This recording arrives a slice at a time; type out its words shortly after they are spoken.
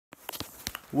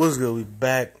What's good? We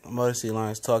back. Motor City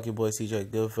Lions Talk. Your boy CJ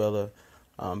Goodfella.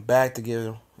 Back to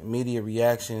give immediate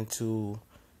reaction to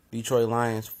Detroit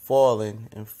Lions falling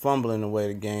and fumbling away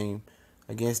the game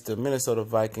against the Minnesota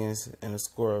Vikings in a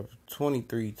score of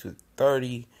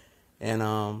 23-30. And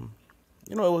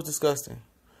it was disgusting.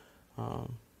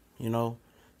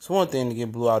 It's one thing to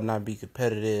get blew out and not be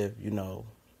competitive,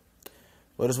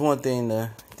 but it's one thing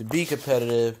to be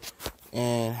competitive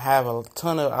and have a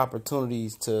ton of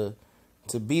opportunities to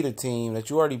beat a team that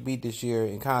you already beat this year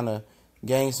and kind of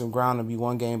gain some ground and be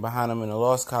one game behind them in the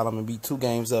loss column and be 2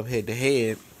 games up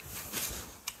head-to-head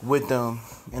with them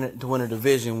to win a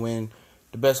division when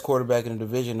the best quarterback in the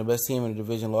division, the best team in the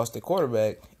division lost their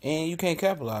quarterback, and you can't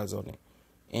capitalize on it.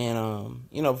 And,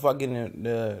 before I get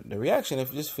into the reaction, it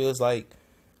just feels like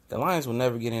the Lions will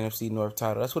never get an NFC North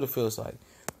title. That's what it feels like.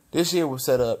 This year was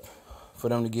set up for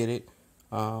them to get it.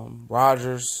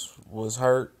 Rodgers was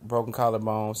hurt, broken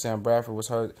collarbone. Sam Bradford was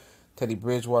hurt. Teddy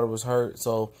Bridgewater was hurt.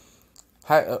 So,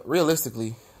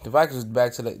 realistically, the Vikings was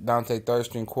back to down to their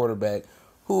third-string quarterback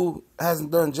who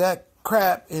hasn't done jack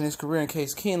crap in his career in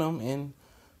Case Keenum, and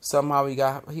somehow he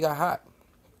got hot.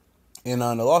 And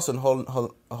the loss in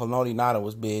Haloti Nada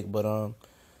was big, but it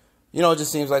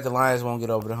just seems like the Lions won't get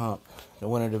over the hump, the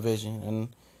winner division, and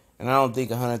I don't think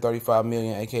 $135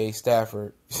 million, aka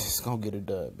Stafford, is gonna get it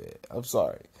done, man. I'm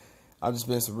sorry. I'm just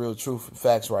been some real truth and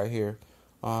facts right here.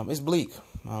 It's bleak.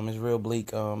 It's real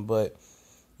bleak. But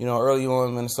early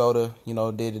on Minnesota,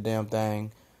 did the damn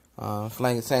thing.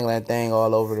 Sang that thing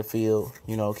all over the field.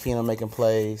 Keenum making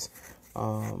plays.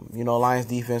 Lions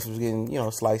defense was getting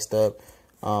sliced up.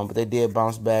 But they did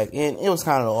bounce back, and it was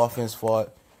kind of the offense fault.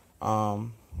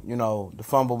 The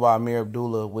fumble by Amir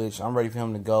Abdullah, which I'm ready for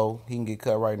him to go. He can get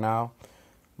cut right now.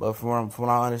 But from what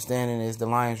I understanding is the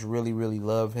Lions really, really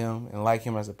love him and like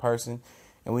him as a person.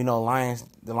 And we know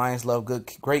the Lions love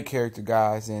great character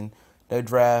guys, and they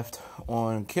draft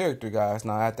on character guys.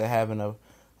 Now, after having a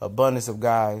abundance of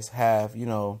guys have,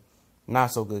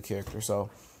 not so good character. So,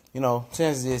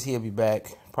 chances is he'll be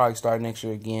back, probably start next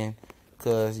year again,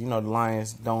 because, the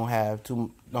Lions don't have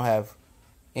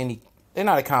any. They're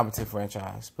not a competent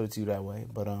franchise, put it to you that way.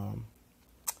 But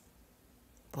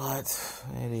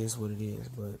it is what it is.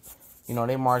 But,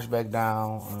 they marched back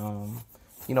down.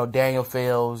 Daniel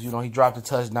Fails, he dropped a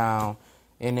touchdown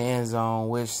in the end zone,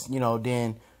 which,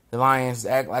 then the Lions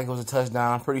act like it was a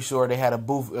touchdown. I'm pretty sure they had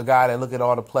a guy that looked at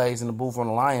all the plays in the booth on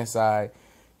the Lions side.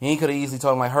 And he could have easily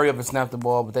told him, hurry up and snap the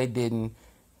ball, but they didn't.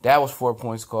 That was 4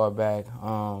 points called back.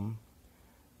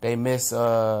 They missed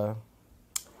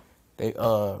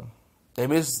they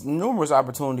missed numerous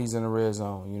opportunities in the red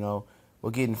zone,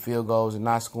 with getting field goals and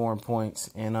not scoring points.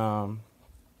 And,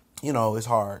 it's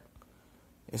hard.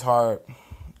 It's hard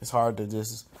to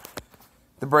just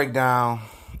to break down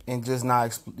and just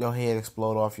not your head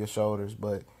explode off your shoulders.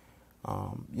 But,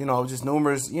 just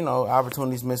numerous,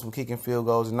 opportunities missed with kicking field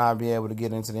goals and not being able to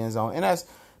get into the end zone. And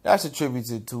that's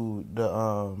attributed to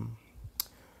the,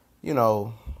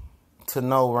 to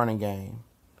no running game.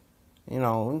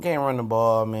 You can't run the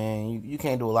ball, man. You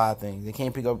can't do a lot of things. They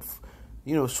can't pick up,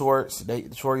 short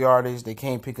yardage. They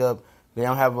can't pick up. They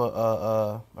don't have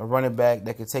a running back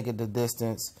that can take it the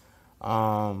distance. They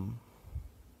don't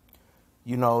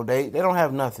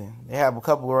have nothing. They have a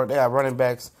couple. They have running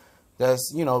backs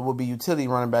that's will be utility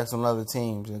running backs on other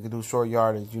teams and can do short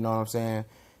yardage. You know what I'm saying?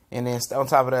 And then on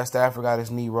top of that, Stafford got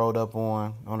his knee rolled up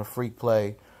on a freak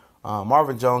play.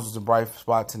 Marvin Jones was a bright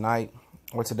spot tonight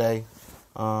or today.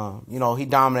 He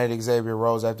dominated Xavier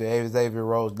Rhodes after Xavier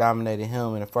Rhodes dominated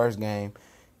him in the first game.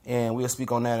 And we'll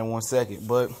speak on that in 1 second.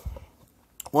 But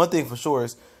one thing for sure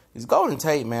is Golden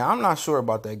Tate, man. I'm not sure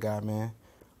about that guy, man.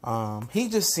 He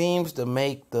just seems to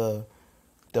make the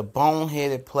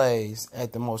boneheaded plays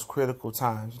at the most critical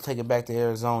times. You take it back to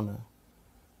Arizona.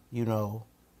 He didn't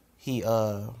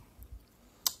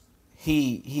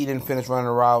finish running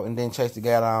the route and then chase the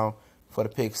guy down for the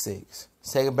pick six.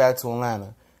 Take it back to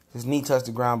Atlanta. His knee touched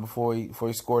the ground before he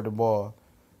scored the ball,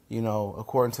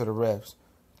 according to the refs.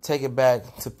 Take it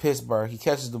back to Pittsburgh. He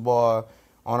catches the ball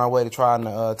on our way to trying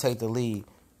to take the lead.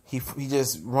 He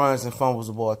just runs and fumbles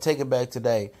the ball. Take it back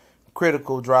today.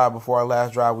 Critical drive before our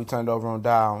last drive we turned over on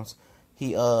downs.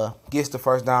 He gets the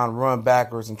first down, run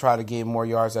backwards, and try to get more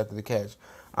yards after the catch.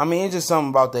 I mean, it's just something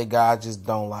about that guy I just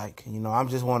don't like. I'm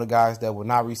just one of the guys that will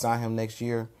not re-sign him next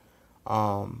year.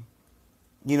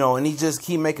 And he just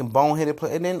keep making boneheaded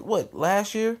plays. And then,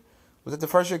 last year? Was it the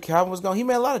first year Calvin was gone? He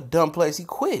made a lot of dumb plays. He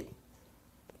quit.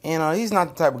 And he's not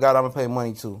the type of guy that I'm going to pay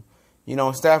money to.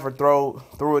 Stafford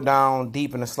threw it down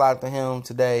deep in the slot to him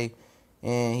today,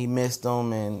 and he missed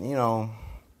them. And, I'm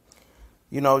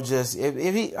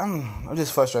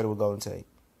just frustrated with Golden Tate.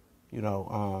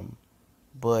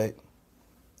 But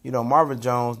Marvin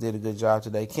Jones did a good job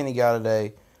today. Kenny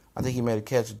Galladay, I think he made a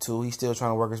catch or two. He's still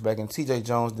trying to work us back in. T.J.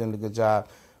 Jones did a good job.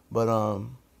 But,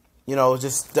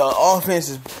 just the offense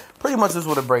is pretty much just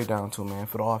what it breaks down to, man,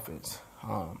 for the offense.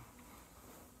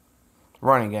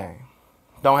 Running game.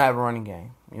 Don't have a running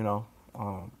game,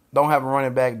 Don't have a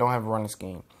running back. Don't have a running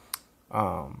scheme.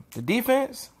 The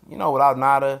defense, without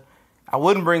Nada, I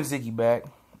wouldn't bring Ziggy back.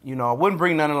 I wouldn't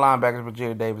bring none of the linebackers but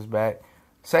Jerry Davis back.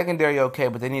 Secondary okay,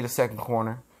 but they need a second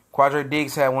corner. Quadre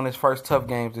Diggs had one of his first tough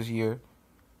games this year.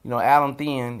 Alan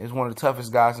Thien is one of the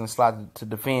toughest guys in the slot to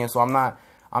defend. So I'm not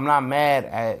mad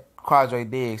at Quadre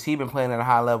Diggs. He's been playing at a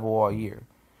high level all year.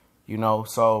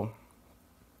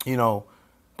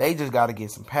 They just got to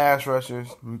get some pass rushers.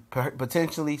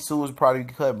 Potentially, Sue's probably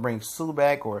could bring Sue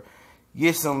back or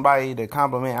get somebody to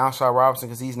complement Alshon Robinson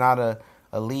because he's not a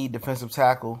lead defensive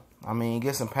tackle.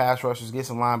 Get some pass rushers, get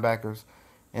some linebackers,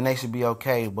 and they should be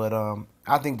okay. But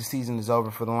I think the season is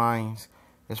over for the Lions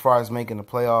as far as making the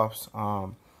playoffs.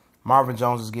 Marvin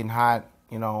Jones is getting hot,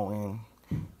 and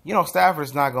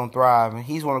Stafford's not going to thrive, and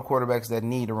he's one of the quarterbacks that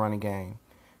need a running game.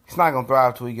 He's not going to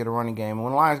thrive until he get a running game. And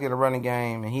when the Lions get a running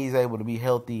game and he's able to be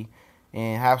healthy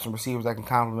and have some receivers that can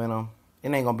complement him, it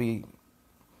ain't going to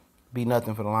be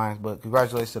nothing for the Lions. But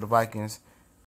congratulations to the Vikings.